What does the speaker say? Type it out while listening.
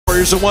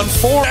Warriors have won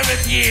 4.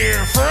 7th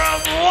year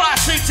from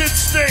Washington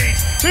State,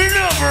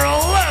 number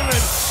 11,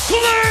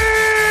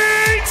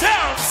 Klay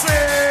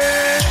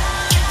Thompson.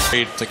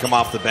 To come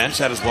off the bench,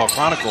 that is well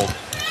chronicled.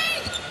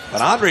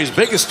 But Andre's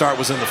biggest start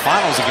was in the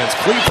finals against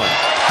Cleveland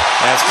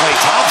as Klay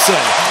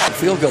Thompson.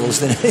 Field goals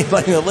than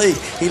anybody in the league.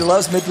 He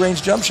loves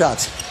mid-range jump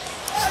shots.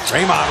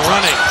 Draymond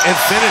running and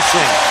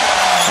finishing.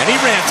 And he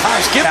ran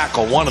ties.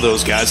 Tackle one of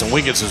those guys, and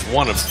Wiggins is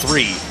 1 of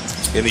 3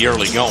 in the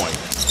early going.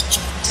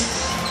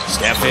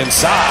 Steph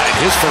inside,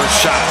 his first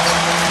shot.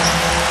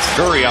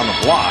 Curry on the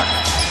block.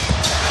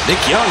 Nick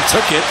Young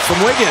took it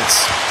from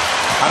Wiggins.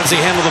 How does he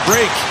handle the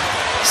break?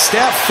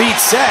 Steph, feet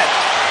set.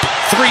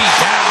 3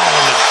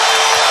 down.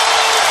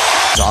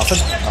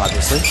 Often,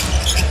 obviously.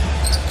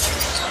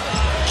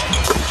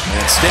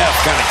 And Steph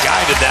kind of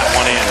guided that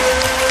one in.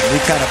 And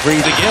he kind of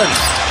breathed again.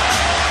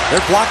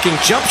 They're blocking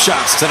jump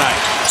shots tonight.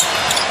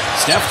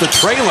 Steph the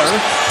trailer.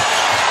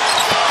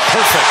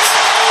 Perfect.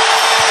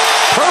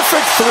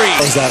 Perfect 3.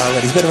 He's out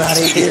already. He's been around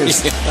 8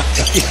 years. He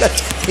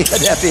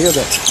doesn't have to hear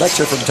the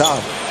lecture from Tom.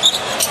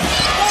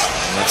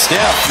 And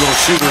Steph, little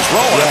shooter's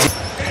roll. Yeah.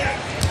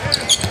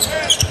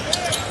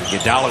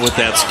 Iguodala with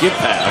that skip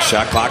pass.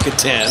 Shot clock at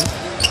 10.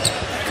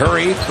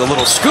 Curry, the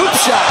little scoop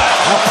shot.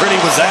 How pretty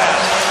was that?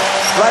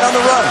 Right on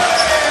the run.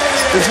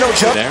 There's no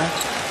jump there.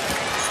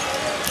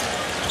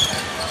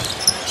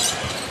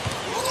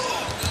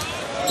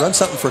 Run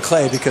something for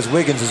Klay because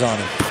Wiggins is on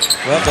him.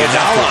 Well,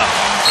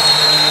 Iguodala.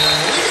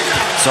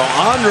 So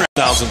Andre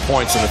 1,000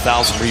 points and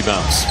 1,000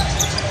 rebounds.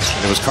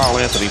 And it was Karl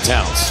Anthony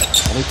Towns,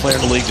 only player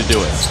in the league to do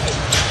it.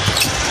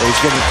 So he's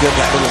going to give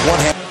that little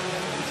one hand.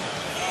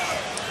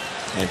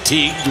 And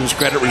Teague, to his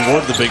credit,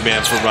 rewarded the big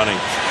man for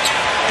running.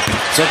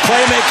 So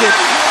Klay make it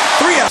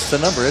 3 out. It's the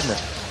number, isn't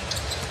it?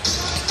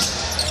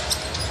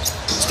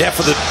 Steph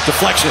for the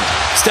deflection.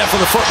 Steph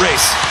for the foot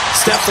race.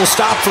 Steph will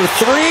stop for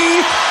 3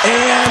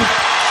 and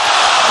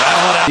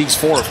rattle it out. Teague's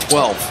 4 of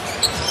 12.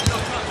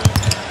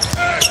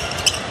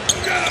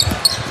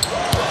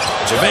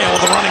 JaVale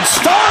with a running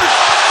start.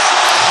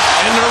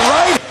 And they're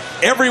right.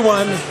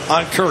 Everyone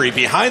on Curry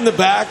behind the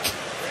back.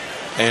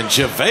 And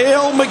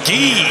JaVale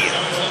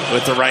McGee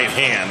with the right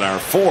hand, our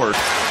forward.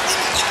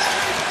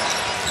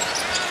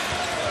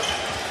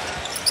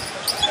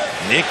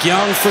 Nick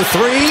Young for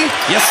 3.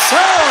 Yes,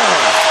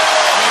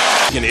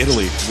 sir. In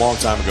Italy, a long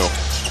time ago.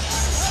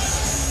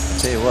 I'll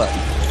tell you what,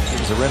 he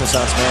was a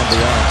Renaissance man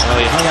beyond. Well,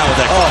 he hung out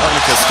with that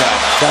Copernicus guy.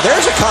 Now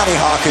there's a Connie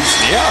Hawkins.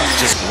 Yeah,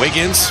 just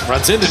Wiggins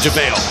runs into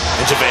JaVale,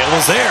 and JaVale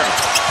was there.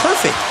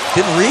 Perfect.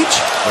 Didn't reach.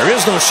 There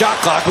is no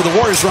shot clock with the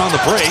Warriors around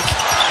the break.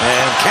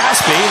 And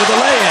Caspi with the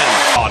lay-in.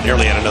 Oh,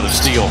 nearly had another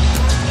steal.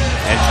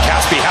 And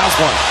Caspi has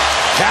one.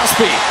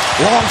 Caspi,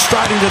 long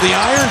striding to the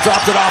iron,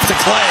 dropped it off to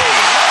Klay.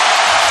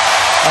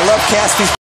 I love Caspi's